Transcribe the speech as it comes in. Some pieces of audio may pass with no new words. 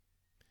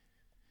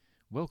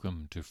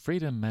Welcome to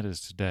Freedom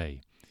Matters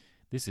Today.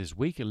 This is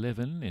week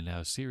 11 in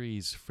our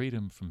series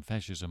Freedom from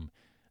Fascism,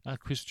 a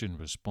Christian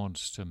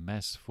response to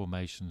mass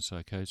formation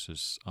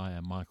psychosis. I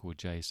am Michael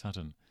J.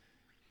 Sutton.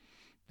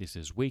 This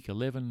is week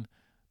 11,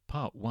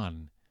 part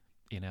 1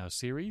 in our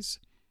series,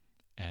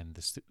 and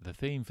the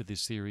theme for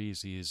this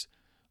series is,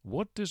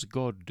 what does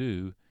God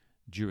do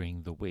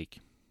during the week?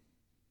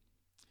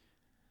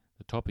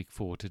 The topic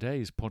for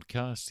today's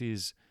podcast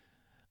is,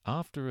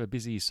 after a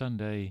busy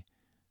Sunday,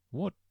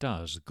 what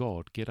does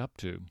God get up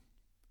to?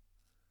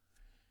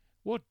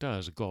 What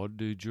does God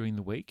do during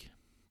the week?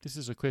 This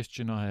is a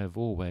question I have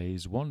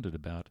always wondered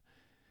about.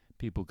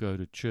 People go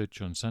to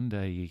church on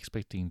Sunday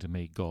expecting to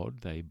meet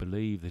God. They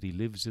believe that He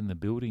lives in the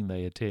building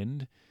they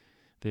attend.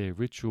 Their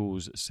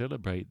rituals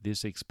celebrate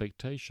this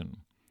expectation.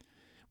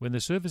 When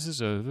the service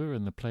is over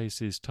and the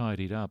place is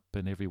tidied up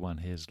and everyone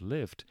has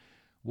left,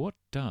 what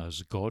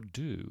does God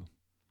do?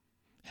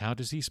 How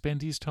does He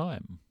spend His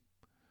time?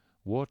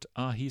 What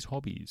are His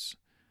hobbies?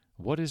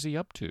 What is He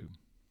up to?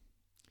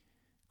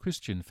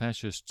 Christian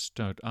fascists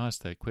don't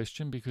ask that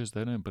question because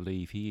they don't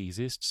believe He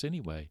exists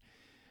anyway.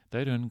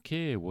 They don't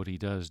care what He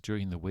does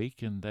during the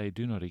week, and they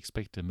do not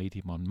expect to meet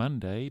Him on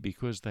Monday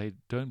because they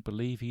don't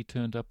believe He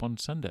turned up on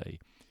Sunday.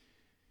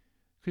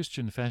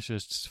 Christian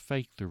fascists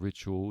fake the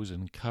rituals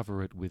and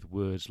cover it with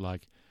words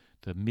like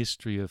the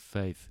mystery of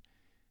faith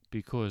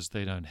because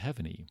they don't have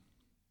any.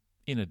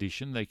 In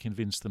addition, they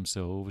convince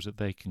themselves that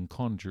they can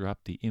conjure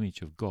up the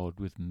image of God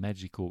with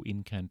magical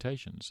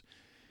incantations.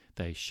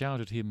 They shout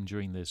at Him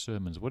during their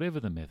sermons, whatever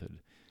the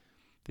method.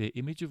 Their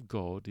image of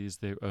God is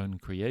their own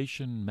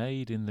creation,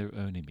 made in their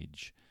own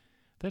image.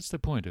 That's the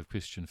point of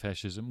Christian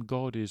fascism.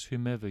 God is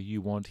whomever you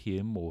want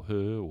Him or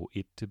her or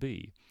it to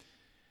be,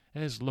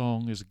 as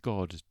long as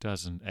God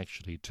doesn't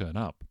actually turn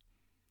up.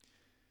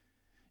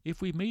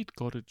 If we meet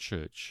God at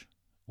church,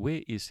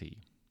 where is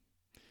He?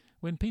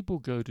 When people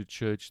go to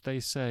church,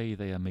 they say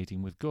they are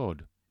meeting with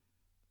God.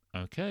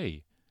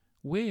 Okay,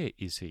 where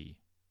is He?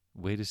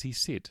 Where does He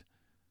sit?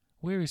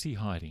 Where is He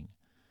hiding?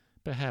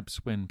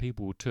 Perhaps when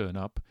people turn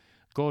up,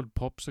 God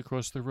pops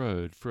across the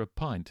road for a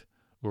pint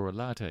or a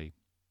latte.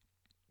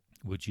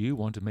 Would you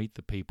want to meet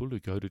the people who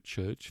go to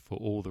church for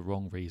all the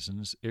wrong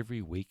reasons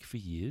every week for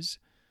years?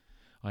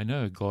 I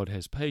know God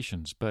has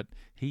patience, but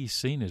He's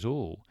seen it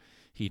all.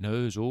 He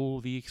knows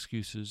all the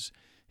excuses.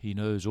 He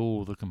knows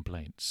all the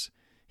complaints.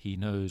 He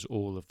knows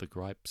all of the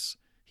gripes.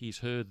 He's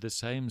heard the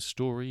same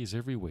stories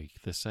every week,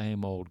 the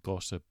same old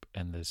gossip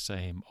and the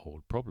same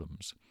old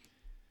problems.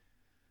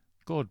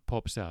 God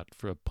pops out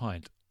for a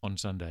pint on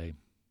Sunday.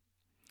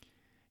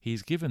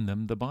 He's given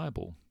them the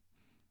Bible.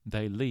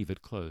 They leave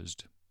it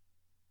closed.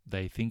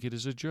 They think it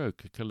is a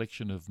joke, a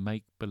collection of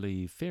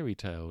make-believe fairy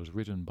tales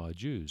written by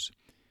Jews.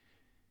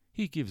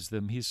 He gives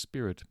them His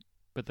Spirit,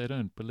 but they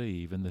don't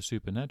believe in the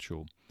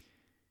supernatural.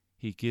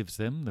 He gives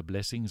them the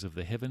blessings of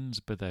the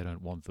heavens, but they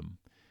don't want them.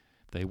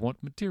 They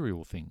want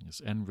material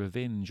things and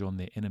revenge on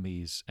their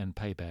enemies and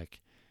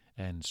payback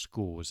and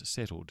scores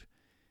settled.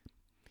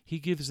 He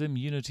gives them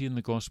unity in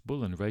the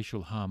gospel and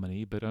racial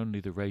harmony, but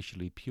only the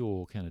racially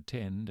pure can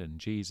attend, and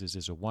Jesus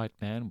is a white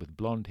man with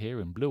blonde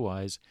hair and blue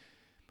eyes,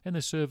 and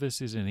the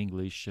service is in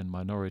English, and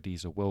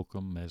minorities are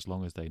welcome as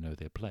long as they know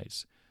their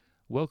place.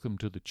 Welcome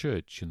to the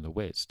church in the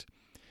West.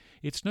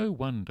 It's no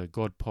wonder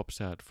God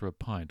pops out for a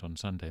pint on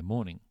Sunday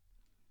morning.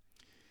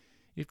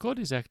 If God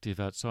is active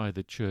outside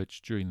the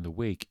church during the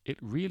week, it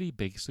really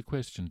begs the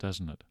question,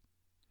 doesn't it?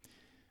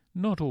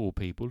 Not all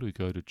people who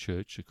go to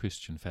church are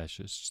Christian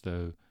fascists,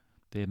 though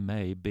there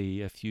may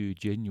be a few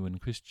genuine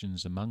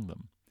Christians among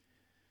them.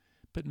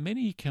 But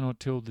many cannot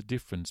tell the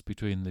difference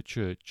between the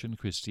church and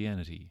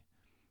Christianity.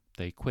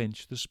 They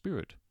quench the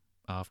Spirit.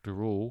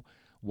 After all,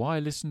 why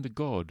listen to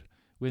God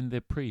when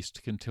their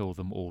priest can tell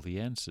them all the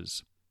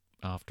answers?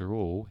 After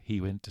all,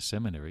 he went to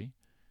seminary.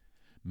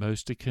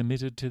 Most are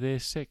committed to their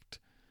sect.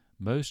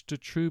 Most are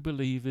true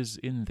believers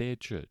in their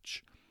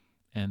church,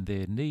 and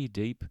they're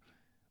knee-deep,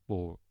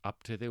 or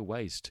up to their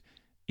waist,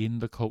 in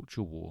the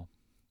culture war.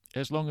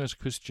 As long as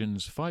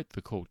Christians fight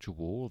the culture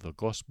war, the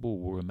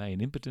gospel will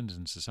remain impotent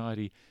in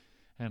society,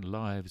 and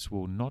lives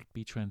will not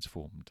be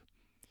transformed.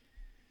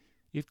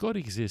 If God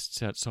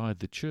exists outside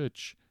the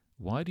church,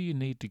 why do you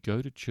need to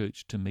go to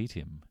church to meet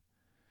Him?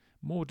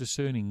 More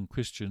discerning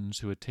Christians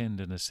who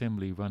attend an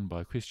assembly run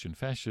by Christian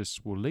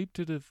fascists will leap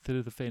to the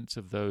defense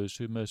of those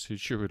who most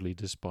assuredly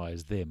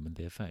despise them and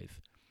their faith.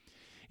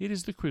 It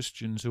is the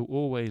Christians who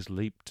always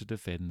leap to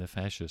defend the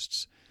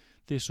fascists.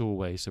 This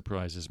always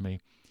surprises me.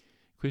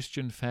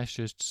 Christian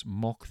fascists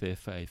mock their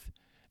faith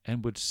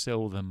and would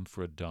sell them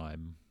for a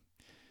dime.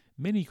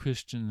 Many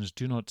Christians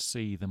do not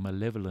see the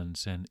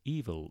malevolence and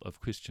evil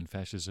of Christian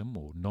fascism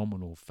or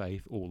nominal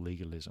faith or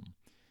legalism.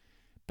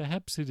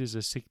 Perhaps it is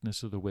a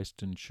sickness of the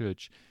Western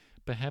Church.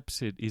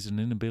 Perhaps it is an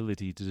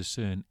inability to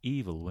discern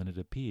evil when it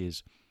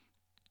appears.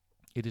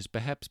 It is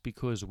perhaps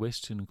because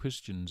Western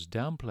Christians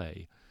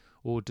downplay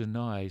or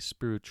deny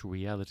spiritual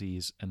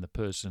realities and the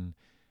person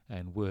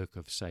and work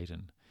of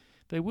Satan.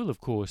 They will,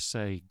 of course,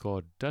 say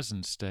God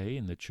doesn't stay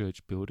in the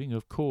church building.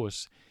 Of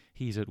course, He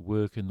He's at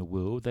work in the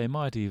world. They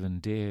might even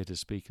dare to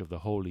speak of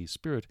the Holy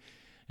Spirit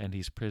and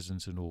his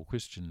presence in all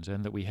Christians,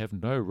 and that we have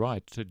no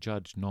right to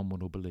judge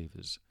nominal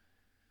believers.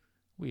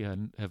 We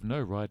have no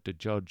right to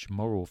judge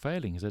moral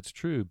failings, that's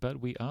true, but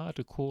we are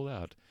to call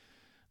out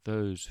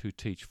those who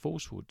teach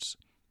falsehoods.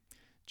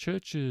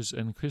 Churches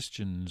and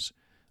Christians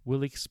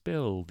will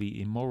expel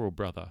the immoral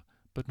brother,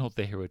 but not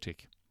the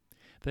heretic.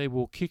 They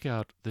will kick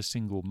out the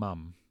single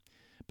mum,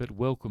 but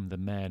welcome the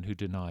man who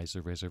denies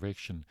the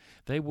resurrection.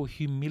 They will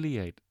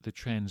humiliate the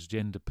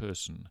transgender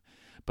person,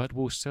 but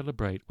will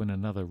celebrate when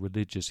another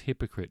religious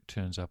hypocrite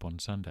turns up on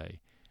Sunday.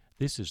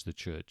 This is the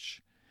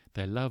church.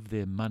 They love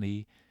their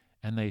money,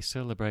 and they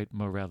celebrate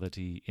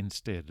morality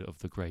instead of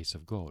the grace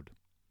of God.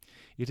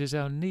 It is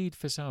our need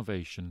for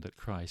salvation that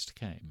Christ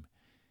came.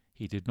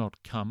 He did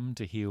not come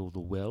to heal the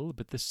well,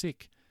 but the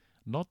sick,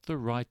 not the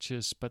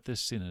righteous, but the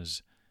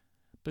sinners.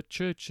 But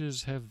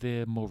churches have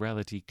their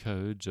morality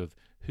codes of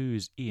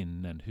who's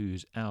in and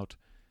who's out,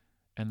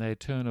 and they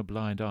turn a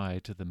blind eye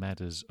to the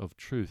matters of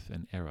truth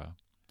and error.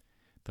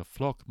 The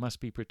flock must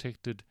be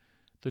protected,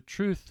 the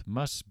truth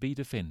must be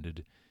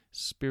defended,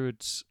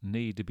 spirits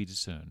need to be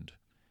discerned.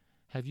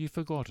 Have you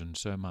forgotten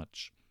so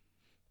much?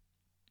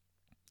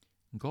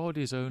 God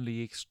is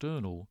only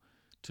external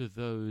to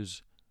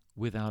those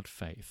without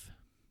faith,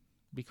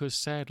 because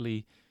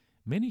sadly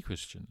many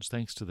Christians,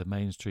 thanks to the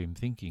mainstream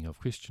thinking of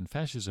Christian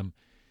fascism,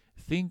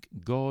 think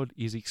God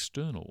is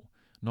external,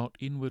 not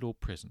inward or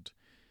present.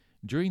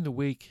 During the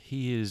week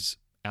he is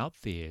out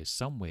there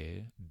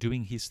somewhere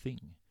doing his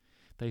thing.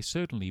 They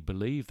certainly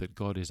believe that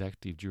God is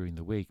active during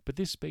the week, but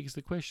this begs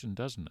the question,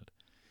 doesn't it?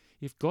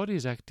 If God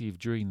is active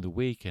during the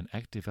week and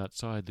active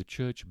outside the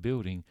church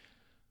building,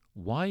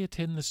 why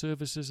attend the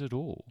services at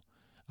all?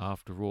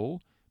 After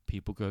all,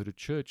 people go to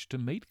church to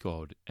meet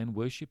God and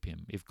worship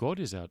him. If God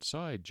is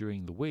outside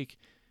during the week,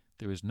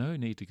 there is no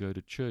need to go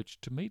to church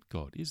to meet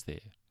God, is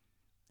there?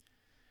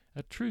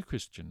 A true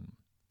Christian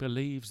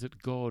believes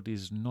that God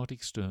is not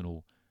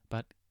external,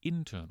 but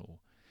internal,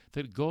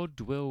 that God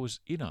dwells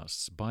in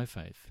us by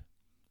faith.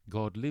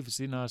 God lives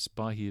in us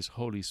by his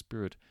Holy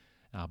Spirit.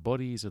 Our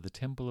bodies are the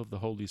temple of the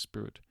Holy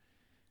Spirit.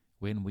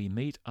 When we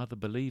meet other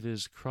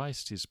believers,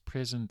 Christ is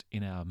present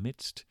in our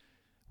midst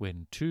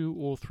when 2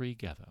 or 3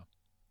 gather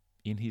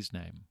in his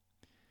name.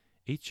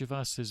 Each of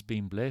us has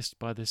been blessed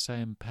by the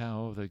same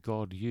power that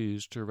God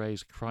used to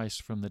raise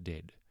Christ from the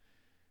dead.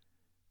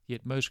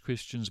 Yet most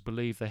Christians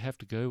believe they have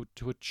to go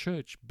to a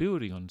church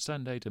building on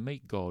Sunday to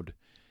meet God,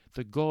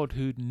 the God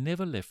who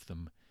never left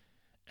them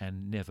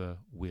and never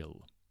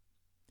will.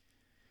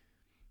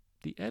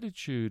 The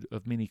attitude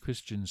of many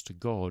Christians to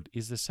God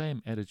is the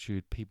same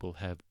attitude people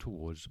have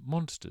towards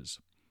monsters.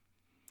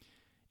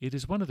 It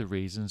is one of the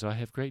reasons I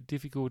have great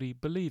difficulty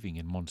believing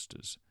in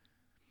monsters.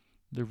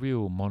 The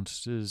real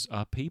monsters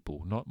are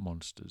people, not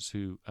monsters,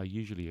 who are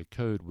usually a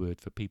code word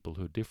for people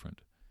who are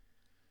different.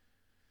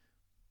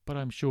 But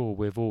I'm sure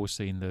we've all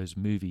seen those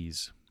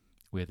movies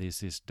where there's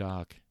this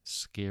dark,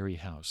 scary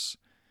house,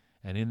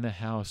 and in the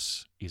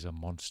house is a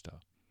monster.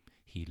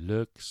 He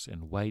lurks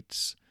and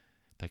waits.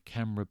 The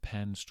camera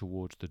pans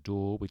towards the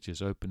door, which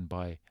is opened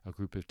by a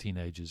group of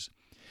teenagers.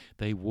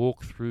 They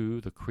walk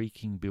through the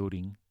creaking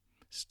building,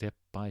 step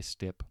by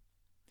step.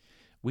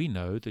 We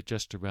know that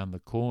just around the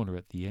corner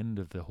at the end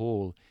of the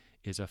hall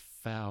is a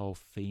foul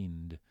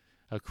fiend,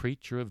 a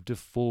creature of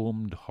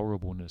deformed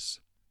horribleness.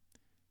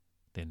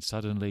 Then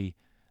suddenly,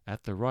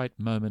 at the right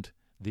moment,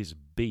 this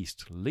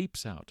beast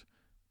leaps out.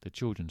 The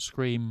children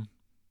scream,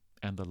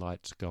 and the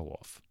lights go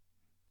off.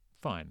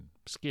 Fine,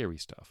 scary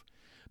stuff.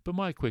 But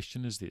my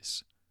question is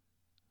this: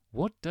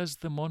 what does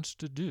the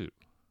monster do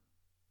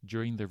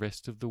during the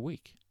rest of the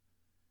week?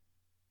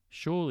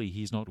 Surely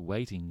he's not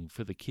waiting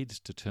for the kids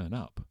to turn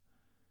up.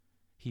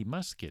 He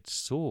must get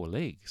sore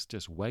legs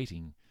just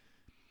waiting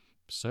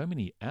so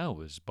many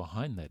hours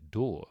behind that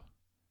door.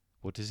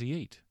 What does he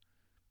eat?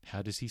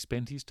 How does he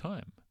spend his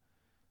time?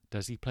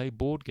 Does he play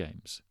board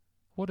games?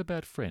 What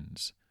about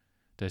friends?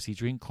 Does he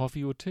drink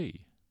coffee or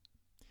tea?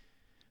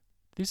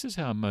 This is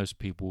how most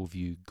people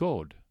view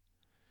God.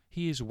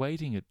 He is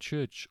waiting at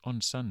church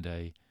on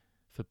Sunday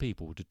for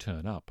people to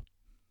turn up.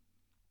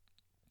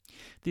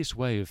 This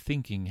way of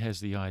thinking has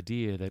the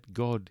idea that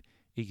God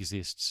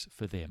exists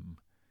for them.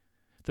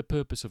 The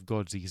purpose of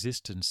God's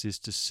existence is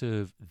to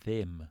serve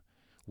them,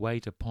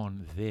 wait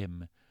upon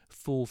them,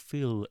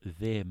 fulfill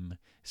them,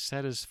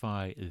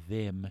 satisfy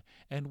them,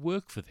 and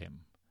work for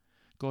them.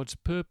 God's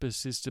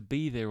purpose is to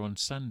be there on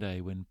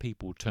Sunday when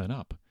people turn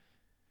up.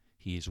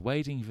 He is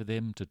waiting for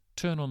them to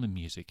turn on the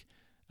music,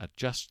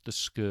 adjust the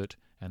skirt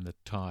and the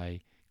tie,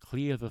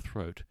 clear the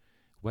throat,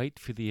 wait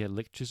for the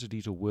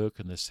electricity to work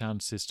and the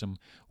sound system,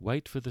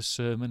 wait for the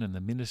sermon and the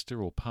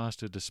minister or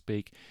pastor to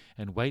speak,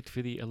 and wait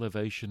for the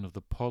elevation of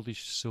the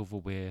polished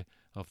silverware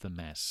of the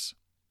Mass.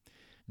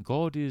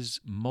 God is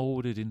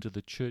moulded into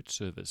the church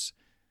service.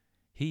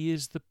 He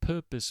is the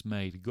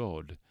purpose-made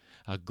God,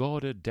 a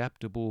God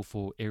adaptable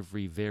for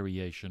every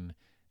variation,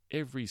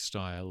 every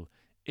style,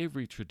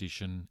 every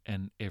tradition,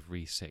 and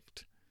every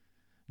sect.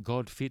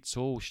 God fits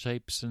all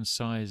shapes and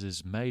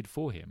sizes made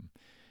for him,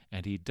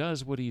 and he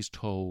does what he's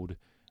told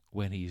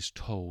when he's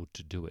told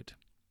to do it.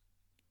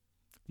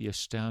 The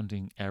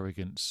astounding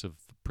arrogance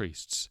of the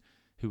priests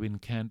who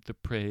incant the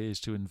prayers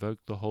to invoke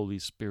the Holy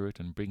Spirit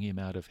and bring him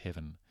out of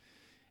heaven,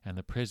 and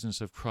the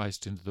presence of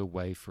Christ into the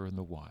wafer and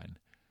the wine.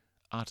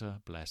 Utter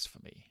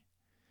blasphemy.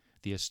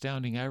 The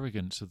astounding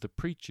arrogance of the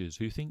preachers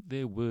who think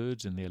their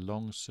words and their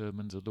long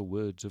sermons are the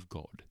words of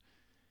God,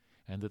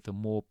 and that the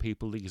more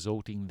people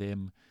exalting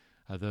them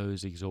are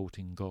those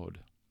exalting God.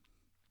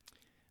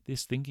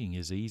 This thinking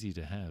is easy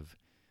to have,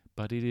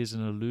 but it is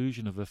an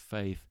illusion of a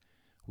faith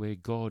where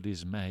God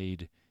is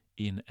made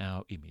in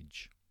our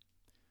image.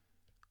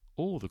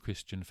 All the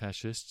Christian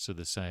fascists are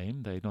the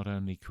same. They not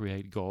only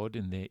create God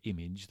in their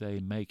image, they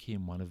make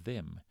him one of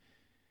them.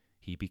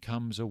 He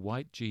becomes a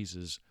white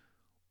Jesus,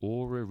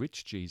 or a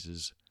rich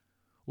Jesus,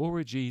 or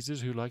a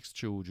Jesus who likes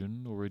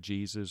children, or a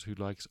Jesus who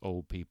likes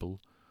old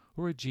people,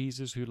 or a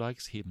Jesus who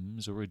likes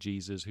hymns, or a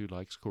Jesus who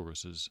likes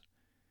choruses.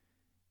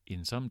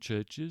 In some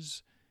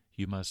churches,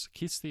 you must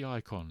kiss the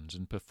icons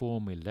and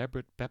perform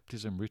elaborate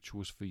baptism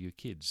rituals for your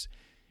kids.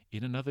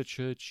 In another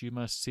church, you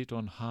must sit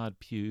on hard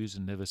pews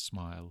and never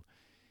smile.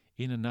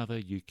 In another,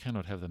 you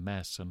cannot have the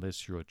Mass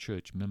unless you're a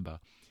church member.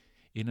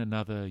 In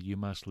another, you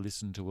must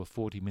listen to a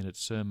 40-minute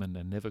sermon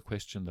and never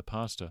question the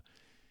pastor.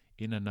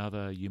 In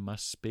another, you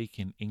must speak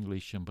in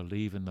English and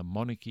believe in the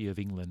monarchy of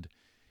England.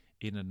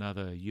 In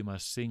another, you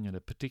must sing in a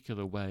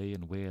particular way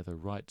and wear the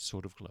right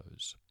sort of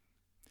clothes.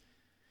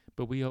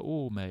 But we are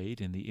all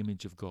made in the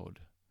image of God.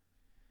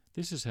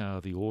 This is how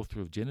the author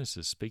of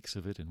Genesis speaks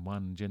of it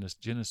in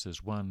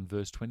Genesis 1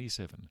 verse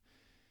 27.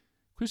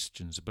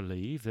 Christians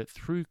believe that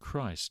through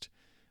Christ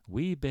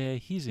we bear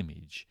his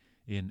image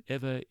in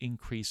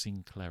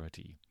ever-increasing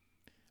clarity.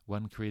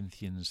 1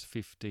 Corinthians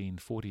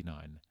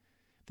 15:49.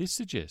 This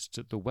suggests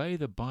that the way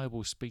the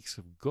Bible speaks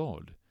of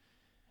God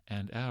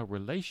and our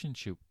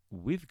relationship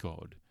with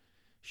God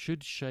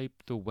should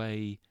shape the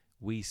way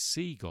we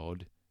see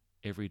God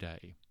every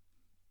day.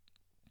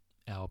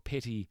 Our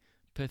petty,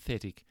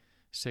 pathetic,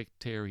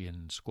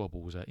 sectarian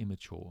squabbles are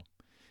immature.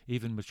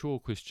 Even mature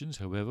Christians,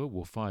 however,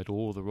 will fight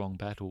all the wrong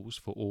battles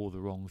for all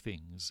the wrong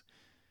things.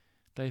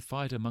 They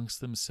fight amongst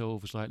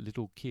themselves like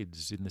little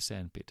kids in the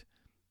sandpit.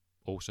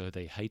 Also,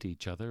 they hate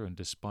each other and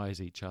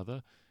despise each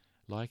other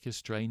like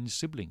estranged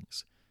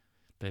siblings.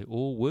 They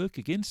all work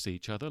against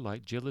each other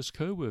like jealous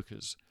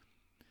co-workers.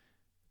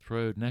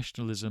 Throw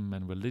nationalism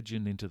and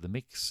religion into the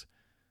mix,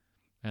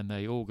 and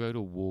they all go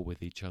to war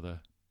with each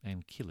other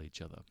and kill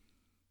each other.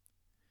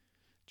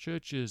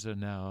 Churches are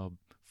now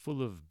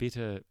full of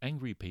bitter,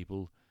 angry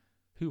people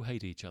who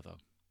hate each other.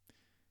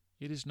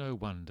 It is no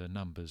wonder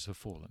numbers have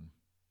fallen.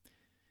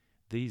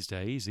 These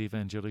days,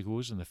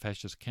 evangelicals in the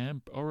fascist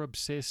camp are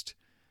obsessed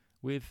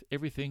with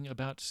everything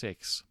about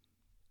sex.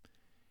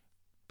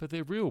 But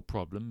their real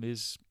problem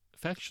is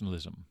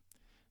factionalism.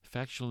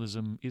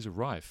 Factionalism is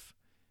rife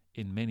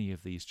in many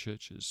of these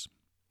churches.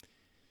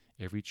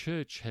 Every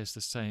church has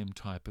the same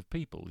type of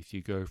people. If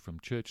you go from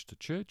church to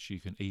church, you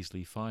can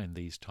easily find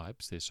these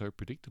types. They're so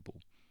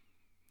predictable.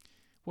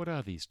 What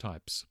are these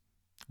types?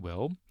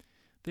 Well,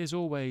 there's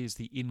always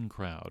the in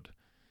crowd.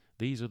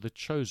 These are the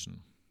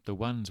chosen, the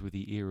ones with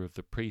the ear of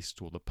the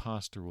priest or the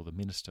pastor or the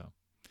minister.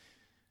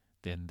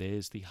 Then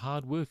there's the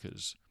hard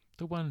workers,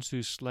 the ones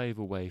who slave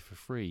away for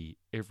free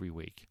every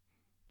week,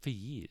 for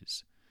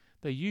years.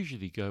 They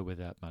usually go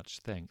without much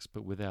thanks,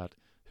 but without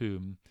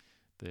whom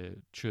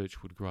the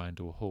church would grind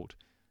to a halt.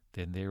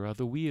 Then there are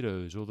the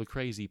weirdos or the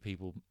crazy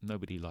people.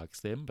 Nobody likes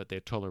them, but they're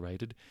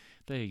tolerated.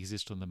 They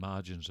exist on the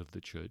margins of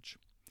the church.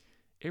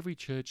 Every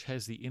church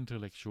has the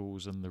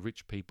intellectuals and the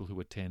rich people who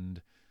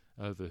attend,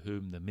 over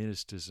whom the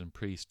ministers and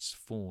priests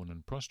fawn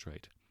and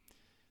prostrate.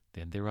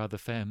 Then there are the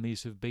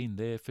families who've been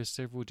there for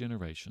several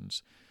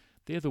generations.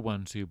 They're the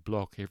ones who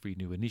block every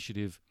new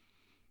initiative,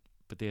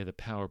 but they're the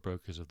power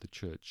brokers of the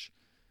church.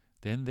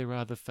 Then there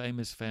are the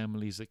famous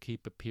families that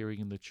keep appearing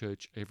in the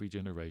church every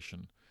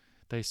generation.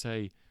 They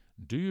say,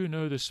 "Do you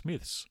know the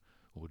Smiths?"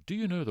 Or "Do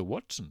you know the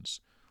Watsons?"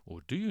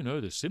 Or "Do you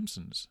know the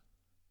Simpsons?"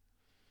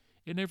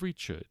 In every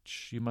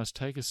church, you must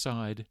take a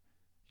side,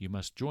 you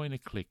must join a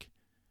clique,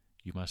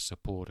 you must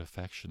support a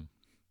faction.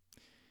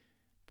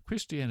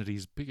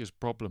 Christianity's biggest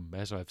problem,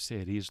 as I've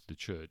said, is the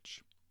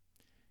church.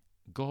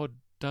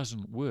 God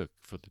doesn't work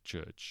for the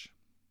church.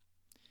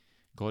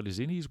 God is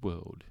in his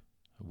world,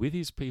 with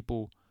his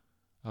people,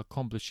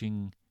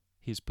 accomplishing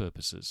his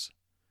purposes.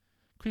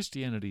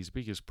 Christianity's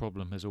biggest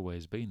problem has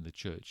always been the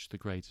church, the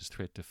greatest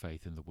threat to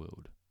faith in the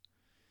world.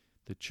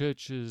 The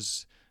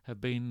churches have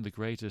been the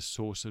greatest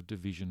source of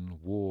division,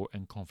 war,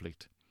 and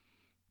conflict,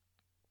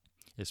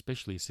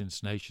 especially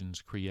since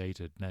nations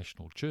created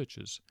national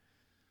churches.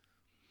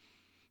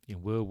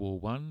 In World War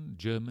I,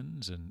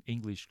 Germans and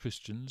English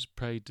Christians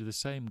prayed to the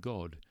same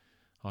God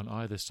on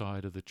either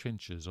side of the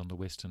trenches on the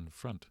Western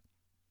Front.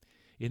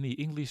 In the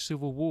English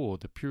Civil War,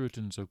 the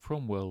Puritans of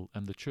Cromwell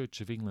and the Church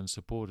of England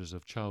supporters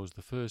of Charles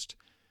I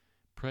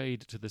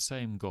prayed to the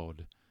same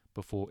God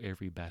before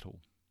every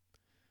battle.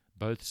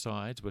 Both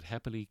sides would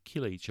happily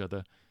kill each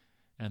other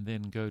and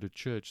then go to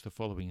church the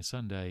following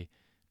Sunday,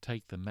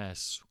 take the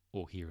Mass,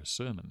 or hear a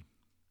sermon.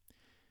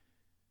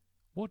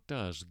 What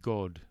does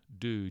God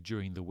do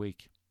during the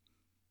week?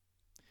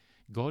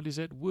 God is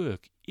at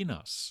work in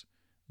us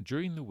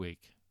during the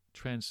week,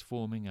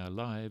 transforming our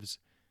lives,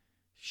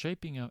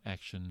 shaping our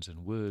actions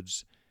and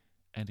words,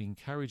 and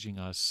encouraging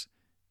us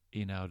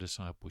in our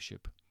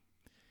discipleship.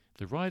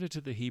 The writer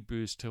to the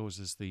Hebrews tells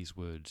us these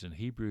words in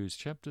Hebrews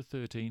chapter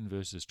 13,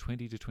 verses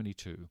 20 to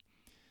 22.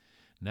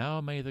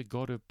 Now may the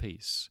God of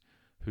peace,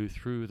 who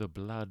through the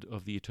blood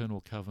of the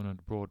eternal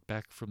covenant brought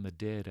back from the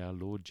dead our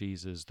Lord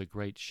Jesus, the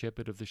great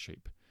shepherd of the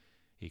sheep,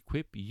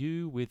 equip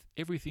you with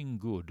everything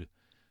good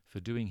for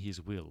doing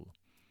his will,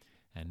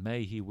 and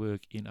may he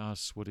work in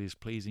us what is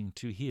pleasing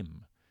to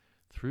him,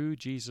 through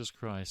Jesus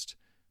Christ,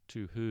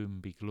 to whom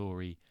be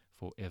glory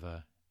for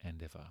ever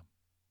and ever.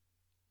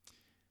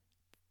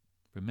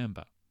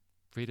 Remember,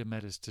 freedom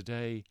matters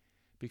today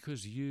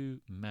because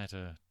you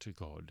matter to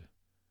God.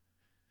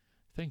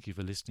 Thank you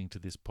for listening to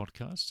this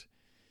podcast.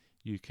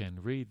 You can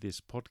read this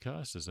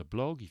podcast as a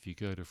blog if you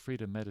go to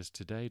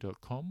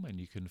freedommatterstoday.com, and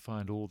you can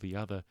find all the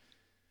other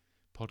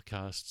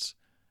podcasts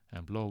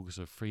and blogs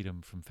of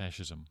Freedom from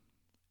Fascism.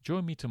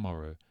 Join me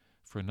tomorrow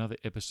for another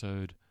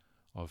episode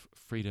of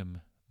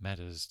Freedom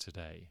Matters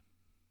Today.